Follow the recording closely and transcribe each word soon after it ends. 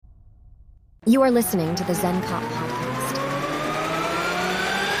You are listening to the Zen Cop Podcast.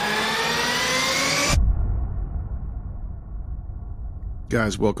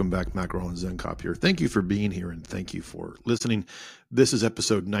 Guys, welcome back. Matt Grohl and Zen Cop here. Thank you for being here and thank you for listening. This is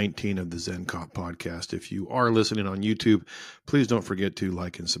episode 19 of the Zen Cop Podcast. If you are listening on YouTube, please don't forget to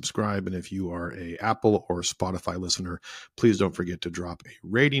like and subscribe. And if you are a Apple or Spotify listener, please don't forget to drop a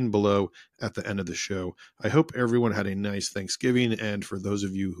rating below at the end of the show. I hope everyone had a nice Thanksgiving. And for those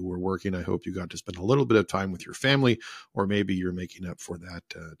of you who were working, I hope you got to spend a little bit of time with your family, or maybe you're making up for that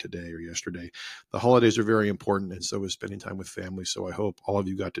today or yesterday. The holidays are very important, and so is spending time with family. So I hope all of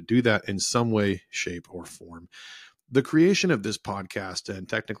you got to do that in some way, shape, or form. The creation of this podcast and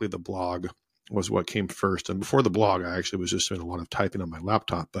technically the blog was what came first. And before the blog, I actually was just doing a lot of typing on my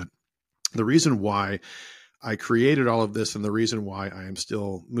laptop. But the reason why I created all of this and the reason why I am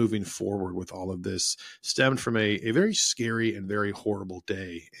still moving forward with all of this stemmed from a very scary and very horrible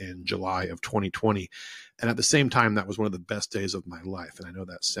day in July of 2020. And at the same time, that was one of the best days of my life. And I know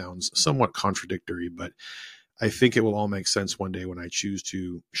that sounds somewhat contradictory, but I think it will all make sense one day when I choose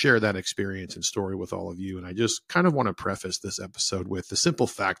to share that experience and story with all of you. And I just kind of want to preface this episode with the simple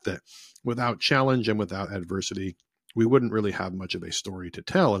fact that without challenge and without adversity, we wouldn't really have much of a story to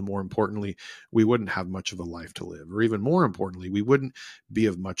tell. And more importantly, we wouldn't have much of a life to live. Or even more importantly, we wouldn't be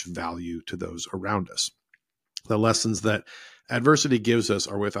of much value to those around us. The lessons that adversity gives us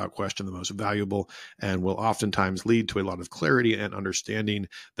are without question the most valuable and will oftentimes lead to a lot of clarity and understanding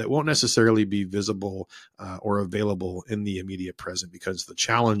that won't necessarily be visible or available in the immediate present, because the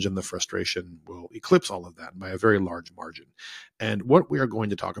challenge and the frustration will eclipse all of that by a very large margin. And what we are going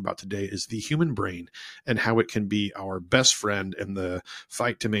to talk about today is the human brain and how it can be our best friend in the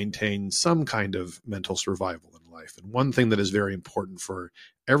fight to maintain some kind of mental survival in life. And one thing that is very important for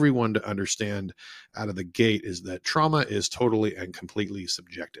everyone to understand out of the gate is that trauma is totally and completely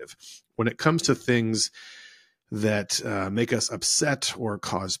subjective. When it comes to things that make us upset or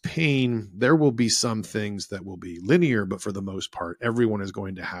cause pain, there will be some things that will be linear, but for the most part, everyone is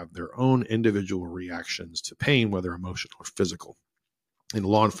going to have their own individual reactions to pain, whether emotional or physical. In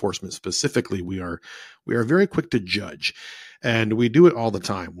law enforcement specifically, we are very quick to judge, and we do it all the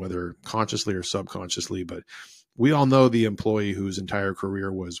time, whether consciously or subconsciously, but we all know the employee whose entire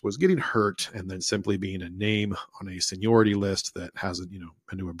career was getting hurt and then simply being a name on a seniority list that hasn't,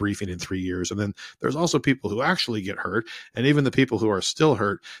 been to a briefing in 3 years. And then there's also people who actually get hurt. And even the people who are still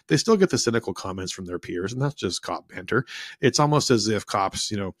hurt, they still get the cynical comments from their peers. And that's just cop banter. It's almost as if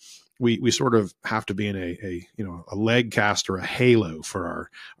cops, we sort of have to be in a leg cast or a halo for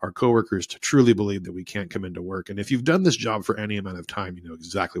our coworkers to truly believe that we can't come into work. And if you've done this job for any amount of time, you know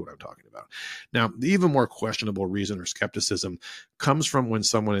exactly what I'm talking about. Now, the even more questionable reason or skepticism comes from when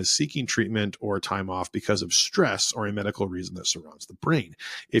someone is seeking treatment or time off because of stress or a medical reason that surrounds the brain.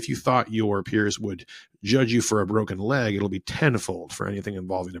 If you thought your peers would judge you for a broken leg, it'll be tenfold for anything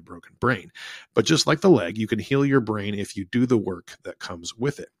involving a broken brain. But just like the leg, you can heal your brain if you do the work that comes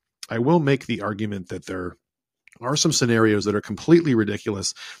with it. I will make the argument that there are some scenarios that are completely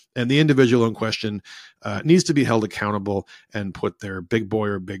ridiculous, and the individual in question needs to be held accountable and put their big boy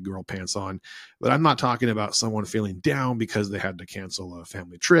or big girl pants on. But I'm not talking about someone feeling down because they had to cancel a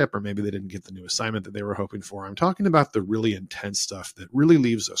family trip or maybe they didn't get the new assignment that they were hoping for. I'm talking about the really intense stuff that really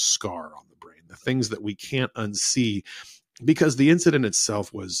leaves a scar on the brain, the things that we can't unsee because the incident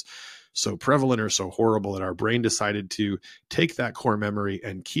itself was so prevalent or so horrible that our brain decided to take that core memory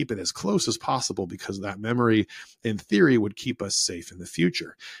and keep it as close as possible because that memory, in theory, would keep us safe in the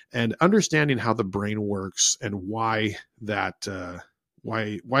future. And understanding how the brain works and why that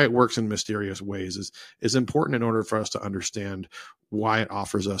why it works in mysterious ways is important in order for us to understand why it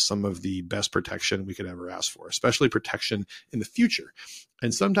offers us some of the best protection we could ever ask for, especially protection in the future.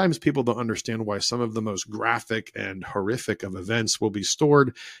 And sometimes people don't understand why some of the most graphic and horrific of events will be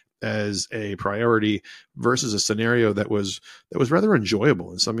stored as a priority versus a scenario that was rather enjoyable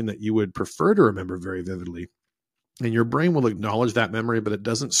and something that you would prefer to remember very vividly. And your brain will acknowledge that memory, but it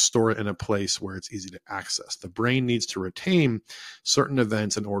doesn't store it in a place where it's easy to access. The brain needs to retain certain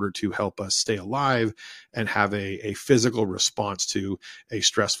events in order to help us stay alive and have a physical response to a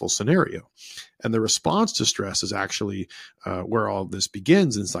stressful scenario. And the response to stress is actually where all of this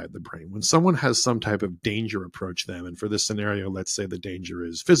begins inside the brain. When someone has some type of danger approach them, and for this scenario, let's say the danger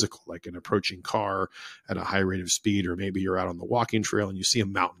is physical, like an approaching car at a high rate of speed, or maybe you're out on the walking trail and you see a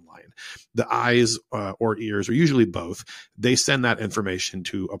mountain lion. The eyes or ears, or usually both, they send that information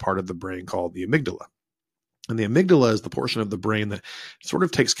to a part of the brain called the amygdala. And the amygdala is the portion of the brain that sort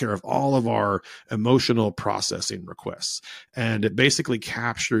of takes care of all of our emotional processing requests. And it basically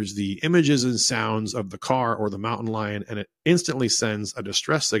captures the images and sounds of the car or the mountain lion, and it instantly sends a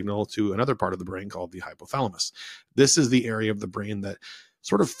distress signal to another part of the brain called the hypothalamus. This is the area of the brain that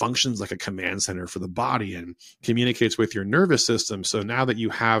sort of functions like a command center for the body and communicates with your nervous system. So now that you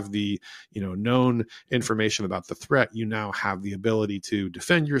have the, known information about the threat, you now have the ability to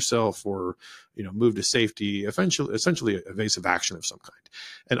defend yourself or, move to safety, essentially evasive action of some kind.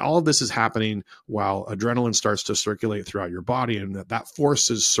 And all of this is happening while adrenaline starts to circulate throughout your body, and that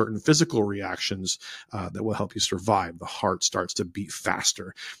forces certain physical reactions that will help you survive. The heart starts to beat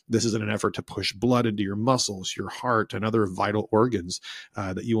faster. This is in an effort to push blood into your muscles, your heart, and other vital organs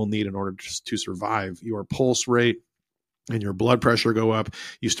that you will need in order to survive. Your pulse rate and your blood pressure go up.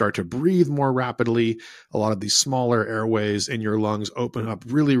 You start to breathe more rapidly. A lot of these smaller airways in your lungs open up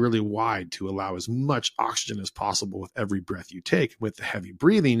really, really wide to allow as much oxygen as possible with every breath you take. With the heavy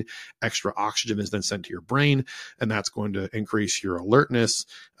breathing, extra oxygen is then sent to your brain, and that's going to increase your alertness,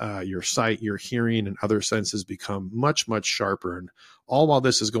 your sight, your hearing, and other senses become much, much sharper. And all while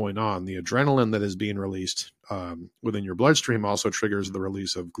this is going on, the adrenaline that is being released within your bloodstream also triggers the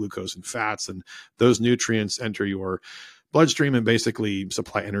release of glucose and fats, and those nutrients enter your bloodstream and basically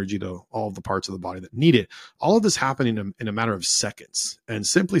supply energy to all of the parts of the body that need it. All of this happening in a matter of seconds. And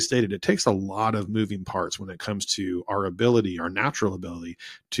simply stated, it takes a lot of moving parts when it comes to our ability, our natural ability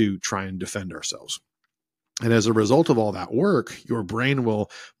to try and defend ourselves. And as a result of all that work, your brain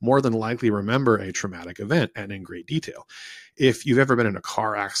will more than likely remember a traumatic event and in great detail. If you've ever been in a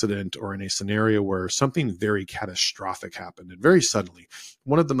car accident or in a scenario where something very catastrophic happened and very suddenly,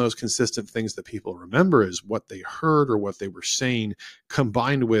 one of the most consistent things that people remember is what they heard or what they were saying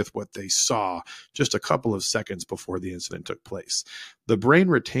combined with what they saw just a couple of seconds before the incident took place. The brain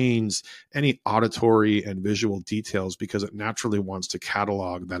retains any auditory and visual details because it naturally wants to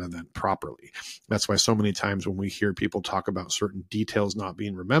catalog that event properly. That's why so many times when we hear people talk about certain details not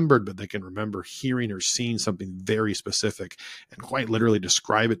being remembered, but they can remember hearing or seeing something very specific and quite literally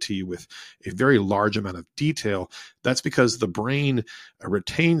describe it to you with a very large amount of detail, that's because the brain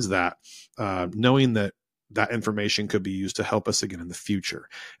retains that, knowing that information could be used to help us again in the future.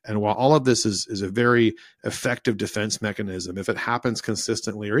 And while all of this is a very effective defense mechanism, if it happens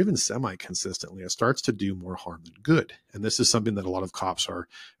consistently or even semi-consistently, it starts to do more harm than good. And this is something that a lot of cops are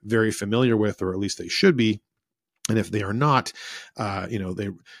very familiar with, or at least they should be. And if they are not,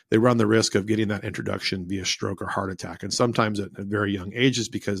 they run the risk of getting that introduction via stroke or heart attack, and sometimes at very young ages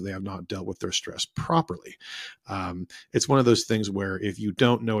because they have not dealt with their stress properly. It's one of those things where if you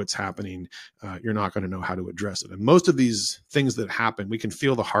don't know it's happening, you're not going to know how to address it. And most of these things that happen, we can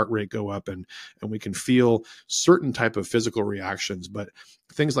feel the heart rate go up and we can feel certain type of physical reactions, but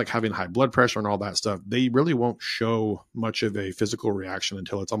things like having high blood pressure and all that stuff, they really won't show much of a physical reaction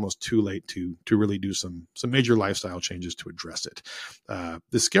until it's almost too late to really do some major lifestyle changes to address it.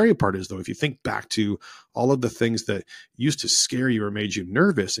 The scary part is, though, if you think back to all of the things that used to scare you or made you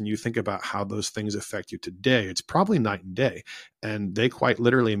nervous, and you think about how those things affect you today, it's probably night and day. And they quite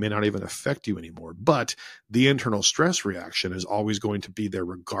literally may not even affect you anymore. But the internal stress reaction is always going to be there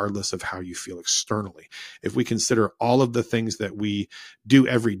regardless of how you feel externally. If we consider all of the things that we do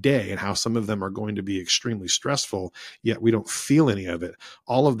every day and how some of them are going to be extremely stressful, yet we don't feel any of it,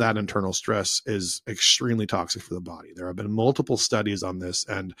 all of that internal stress is extremely toxic for the body. There have been multiple studies on this,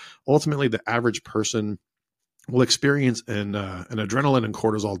 and ultimately the average person will experience an adrenaline and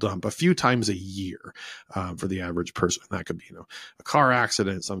cortisol dump a few times a year for the average person. That could be, a car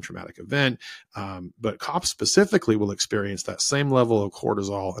accident, some traumatic event. But cops specifically will experience that same level of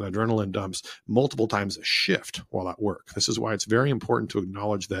cortisol and adrenaline dumps multiple times a shift while at work. This is why it's very important to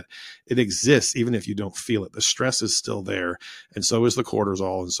acknowledge that it exists, even if you don't feel it. The stress is still there, and so is the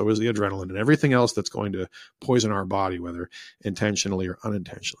cortisol, and so is the adrenaline, and everything else that's going to poison our body, whether intentionally or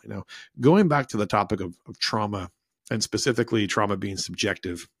unintentionally. Now, going back to the topic of trauma, and specifically trauma being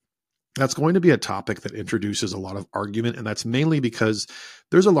subjective, that's going to be a topic that introduces a lot of argument. And that's mainly because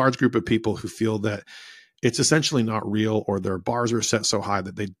there's a large group of people who feel that it's essentially not real, or their bars are set so high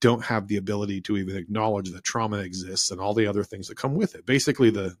that they don't have the ability to even acknowledge that trauma exists and all the other things that come with it. Basically,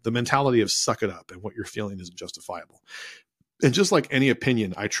 the mentality of suck it up and what you're feeling isn't justifiable. And just like any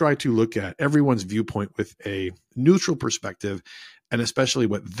opinion, I try to look at everyone's viewpoint with a neutral perspective, and especially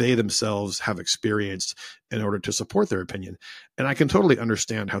what they themselves have experienced in order to support their opinion. And I can totally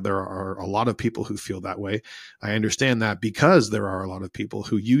understand how there are a lot of people who feel that way. I understand that because there are a lot of people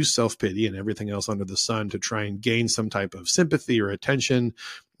who use self-pity and everything else under the sun to try and gain some type of sympathy or attention,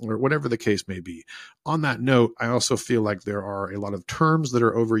 or whatever the case may be. On that note, I also feel like there are a lot of terms that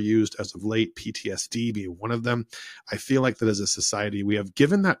are overused as of late, PTSD being one of them. I feel like that as a society, we have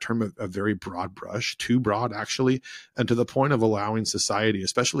given that term a very broad brush, too broad actually, and to the point of allowing society,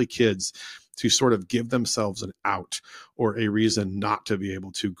 especially kids, to sort of give themselves an out or a reason not to be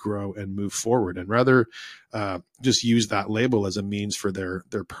able to grow and move forward, and rather just use that label as a means for their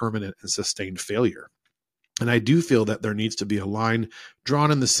permanent and sustained failure. And I do feel that there needs to be a line drawn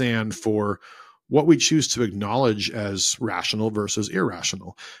in the sand for what we choose to acknowledge as rational versus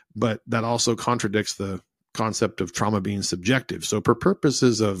irrational, but that also contradicts the concept of trauma being subjective. So for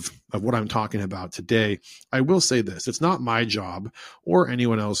purposes of what I'm talking about today, I will say this: it's not my job or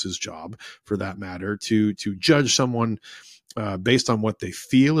anyone else's job for that matter to judge someone based on what they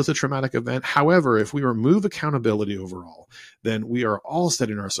feel is a traumatic event. However, if we remove accountability overall, then we are all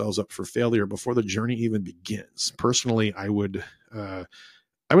setting ourselves up for failure before the journey even begins. Personally, I would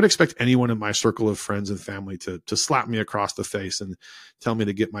expect anyone in my circle of friends and family to slap me across the face and tell me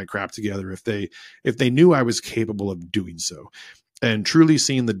to get my crap together if they knew I was capable of doing so. And truly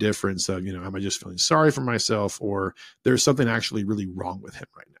seeing the difference of, am I just feeling sorry for myself, or there's something actually really wrong with him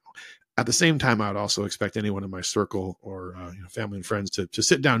right now. At the same time, I would also expect anyone in my circle or family and friends to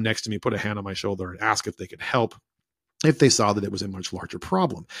sit down next to me, put a hand on my shoulder, and ask if they could help if they saw that it was a much larger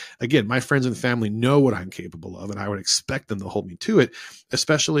problem. Again, my friends and family know what I'm capable of, and I would expect them to hold me to it,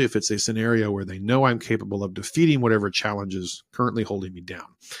 especially if it's a scenario where they know I'm capable of defeating whatever challenge is currently holding me down.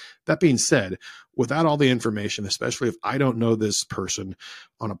 That being said, without all the information, especially if I don't know this person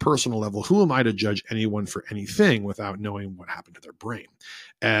on a personal level, who am I to judge anyone for anything without knowing what happened to their brain?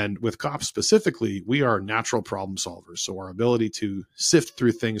 And with cops specifically, we are natural problem solvers. So our ability to sift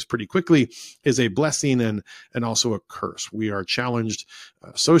through things pretty quickly is a blessing and also a curse. We are challenged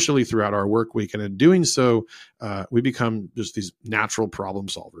socially throughout our work week. And in doing so, we become just these natural problem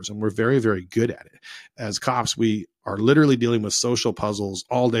solvers. And we're very, very good at it. As cops, we are literally dealing with social puzzles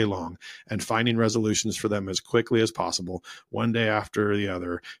all day long and finding resolutions for them as quickly as possible, one day after the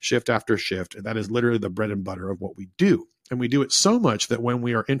other, shift after shift. And that is literally the bread and butter of what we do. And we do it so much that when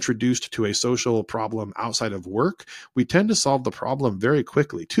we are introduced to a social problem outside of work, we tend to solve the problem very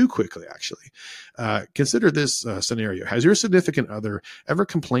quickly, too quickly, actually. Consider this scenario. Has your significant other ever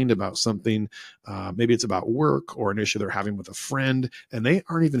complained about something? Maybe it's about work or an issue they're having with a friend, and they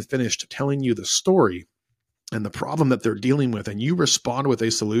aren't even finished telling you the story and the problem that they're dealing with, and you respond with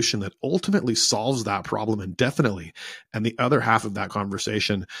a solution that ultimately solves that problem indefinitely, and the other half of that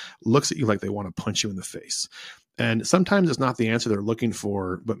conversation looks at you like they want to punch you in the face. And sometimes it's not the answer they're looking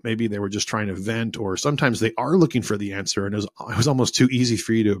for, but maybe they were just trying to vent, or sometimes they are looking for the answer and it was almost too easy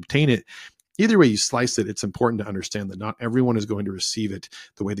for you to obtain it. Either way you slice it, it's important to understand that not everyone is going to receive it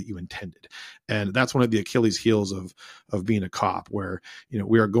the way that you intended. And that's one of the Achilles heels of being a cop, where,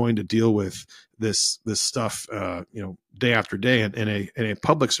 we are going to deal with this stuff, day after day. And in a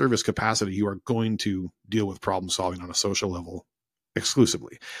public service capacity, you are going to deal with problem solving on a social level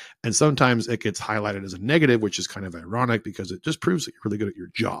exclusively. And sometimes it gets highlighted as a negative, which is kind of ironic because it just proves that you're really good at your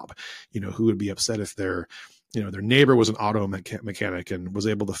job. Who would be upset if their neighbor was an auto mechanic and was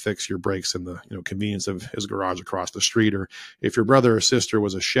able to fix your brakes in the convenience of his garage across the street, or if your brother or sister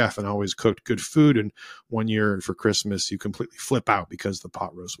was a chef and always cooked good food, and one year for Christmas you completely flip out because the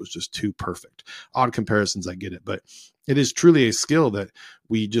pot roast was just too perfect. Odd comparisons, I get it, but it is truly a skill that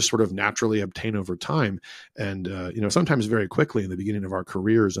we just sort of naturally obtain over time, and sometimes very quickly in the beginning of our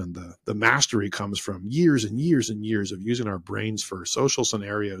careers. And the mastery comes from years and years and years of using our brains for social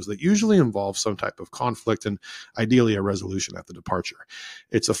scenarios that usually involve some type of conflict and ideally a resolution at the departure.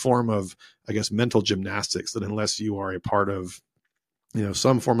 It's a form of, I guess, mental gymnastics that unless you are a part of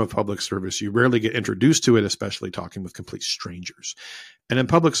some form of public service, you rarely get introduced to it, especially talking with complete strangers. And in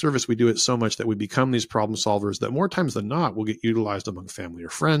public service, we do it so much that we become these problem solvers that more times than not will get utilized among family or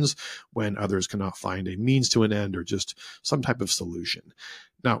friends when others cannot find a means to an end or just some type of solution.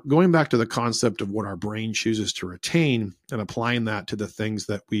 Now, going back to the concept of what our brain chooses to retain and applying that to the things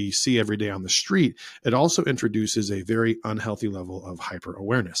that we see every day on the street, it also introduces a very unhealthy level of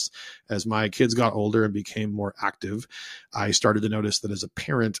hyper-awareness. As my kids got older and became more active, I started to notice that as a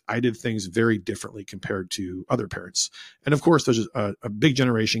parent, I did things very differently compared to other parents. And of course, there's a big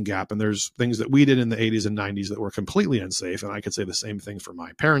generation gap, and there's things that we did in the 80s and 90s that were completely unsafe. And I could say the same thing for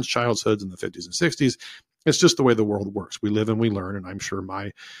my parents' childhoods in the 50s and 60s. It's just the way the world works. We live and we learn, and I'm sure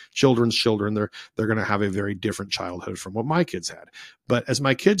my children's children, they're going to have a very different childhood from what my kids had. But as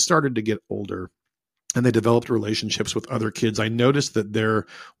my kids started to get older and they developed relationships with other kids, I noticed that there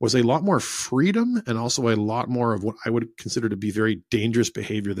was a lot more freedom and also a lot more of what I would consider to be very dangerous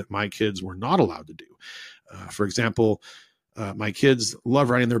behavior that my kids were not allowed to do. For example, My kids love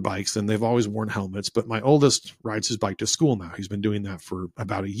riding their bikes and they've always worn helmets, but my oldest rides his bike to school now. He's been doing that for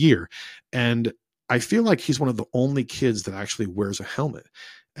about a year. And I feel like he's one of the only kids that actually wears a helmet.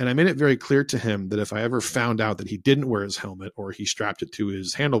 And I made it very clear to him that if I ever found out that he didn't wear his helmet or he strapped it to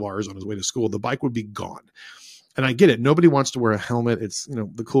his handlebars on his way to school, the bike would be gone. And I get it. Nobody wants to wear a helmet. It's,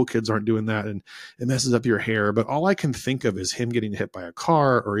 the cool kids aren't doing that and it messes up your hair. But all I can think of is him getting hit by a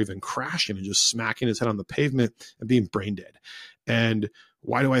car or even crashing and just smacking his head on the pavement and being brain dead. And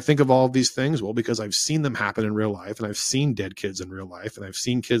why do I think of all of these things? Well, because I've seen them happen in real life and I've seen dead kids in real life and I've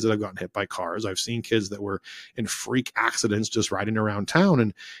seen kids that have gotten hit by cars. I've seen kids that were in freak accidents just riding around town.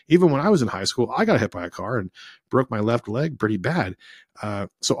 And even when I was in high school, I got hit by a car and broke my left leg pretty bad.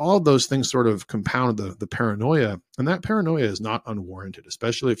 So all of those things sort of compound the paranoia, and that paranoia is not unwarranted,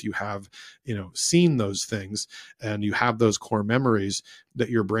 especially if you have, seen those things and you have those core memories that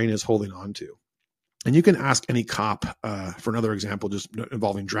your brain is holding on to. And you can ask any cop, for another example, just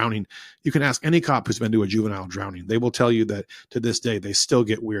involving drowning, you can ask any cop who's been to a juvenile drowning. They will tell you that to this day, they still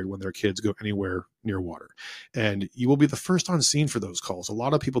get weird when their kids go anywhere near water. And you will be the first on scene for those calls. A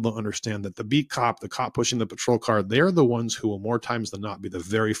lot of people don't understand that the beat cop, the cop pushing the patrol car, they're the ones who will more times than not be the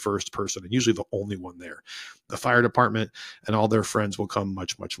very first person and usually the only one there. The fire department and all their friends will come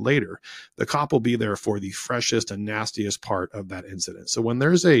much, much later. The cop will be there for the freshest and nastiest part of that incident. So when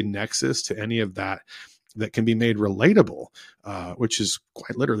there's a nexus to any of that can be made relatable, which is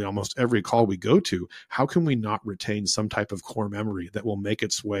quite literally almost every call we go to, how can we not retain some type of core memory that will make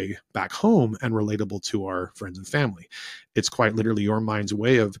its way back home and relatable to our friends and family? It's quite literally your mind's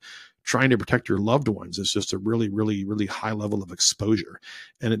way of trying to protect your loved ones. It's just a really, really, really high level of exposure.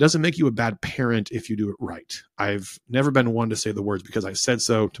 And it doesn't make you a bad parent if you do it right. I've never been one to say the words because I said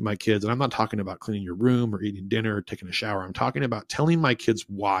so to my kids. And I'm not talking about cleaning your room or eating dinner or taking a shower. I'm talking about telling my kids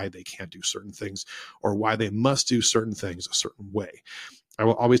why they can't do certain things or why they must do certain things a certain way. I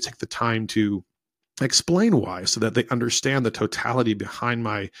will always take the time to explain why so that they understand the totality behind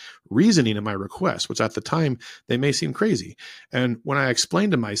my reasoning and my request, which at the time they may seem crazy. And when I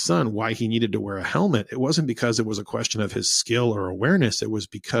explained to my son why he needed to wear a helmet, it wasn't because it was a question of his skill or awareness. It was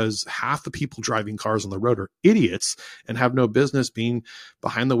because half the people driving cars on the road are idiots and have no business being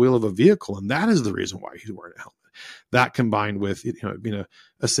behind the wheel of a vehicle. And that is the reason why he's wearing a helmet. That combined with, being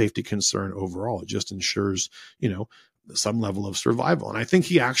a safety concern overall, it just ensures, some level of survival. And I think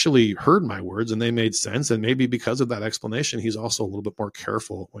he actually heard my words and they made sense. And maybe because of that explanation, he's also a little bit more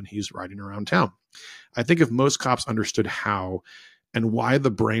careful when he's riding around town. I think if most cops understood how and why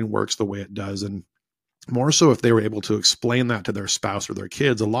the brain works the way it does, and more so if they were able to explain that to their spouse or their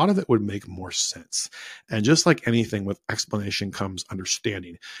kids, a lot of it would make more sense. And just like anything, with explanation comes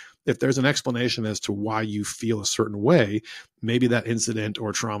understanding. If there's an explanation as to why you feel a certain way, maybe that incident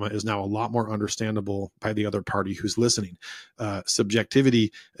or trauma is now a lot more understandable by the other party who's listening.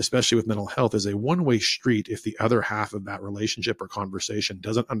 Subjectivity, especially with mental health, is a one-way street if the other half of that relationship or conversation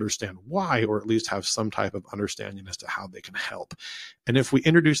doesn't understand why, or at least have some type of understanding as to how they can help. And if we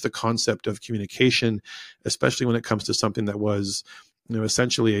introduce the concept of communication, especially when it comes to something that was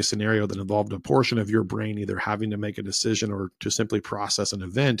essentially a scenario that involved a portion of your brain either having to make a decision or to simply process an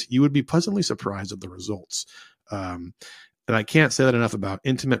event, you would be pleasantly surprised at the results. And I can't say that enough about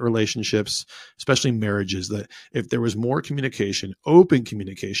intimate relationships, especially marriages, that if there was more communication, open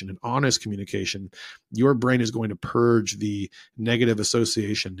communication, and honest communication, your brain is going to purge the negative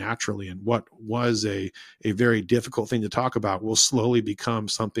association naturally. And what was a very difficult thing to talk about will slowly become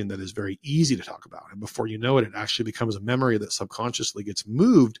something that is very easy to talk about. And before you know it, it actually becomes a memory that subconsciously gets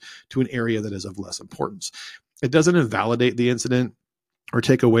moved to an area that is of less importance. It doesn't invalidate the incident or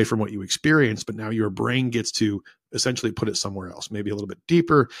take away from what you experienced, but now your brain gets to essentially put it somewhere else, maybe a little bit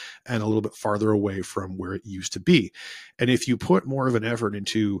deeper and a little bit farther away from where it used to be. And if you put more of an effort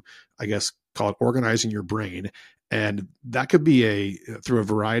into, I guess, call it organizing your brain, and that could be through a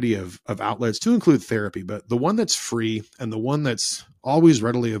variety of outlets to include therapy, but the one that's free and the one that's always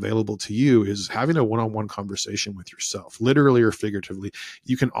readily available to you is having a one-on-one conversation with yourself, literally or figuratively.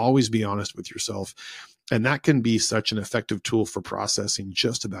 You can always be honest with yourself. And that can be such an effective tool for processing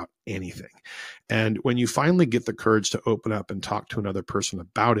just about anything. And when you finally get the courage to open up and talk to another person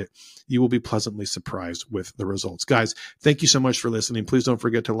about it, you will be pleasantly surprised with the results. Guys, thank you so much for listening. Please don't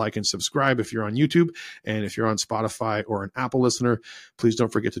forget to like and subscribe if you're on YouTube. And if you're on Spotify or an Apple listener, please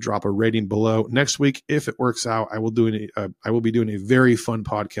don't forget to drop a rating below. Next week, if it works out, I will be doing a very fun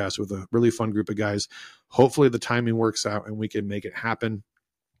podcast with a really fun group of guys. Hopefully the timing works out and we can make it happen.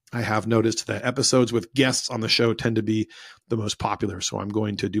 I have noticed that episodes with guests on the show tend to be the most popular. So I'm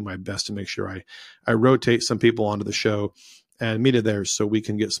going to do my best to make sure I rotate some people onto the show and meet theirs so we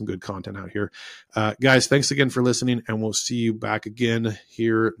can get some good content out here. Guys, thanks again for listening, and we'll see you back again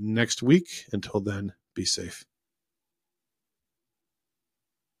here next week. Until then, be safe.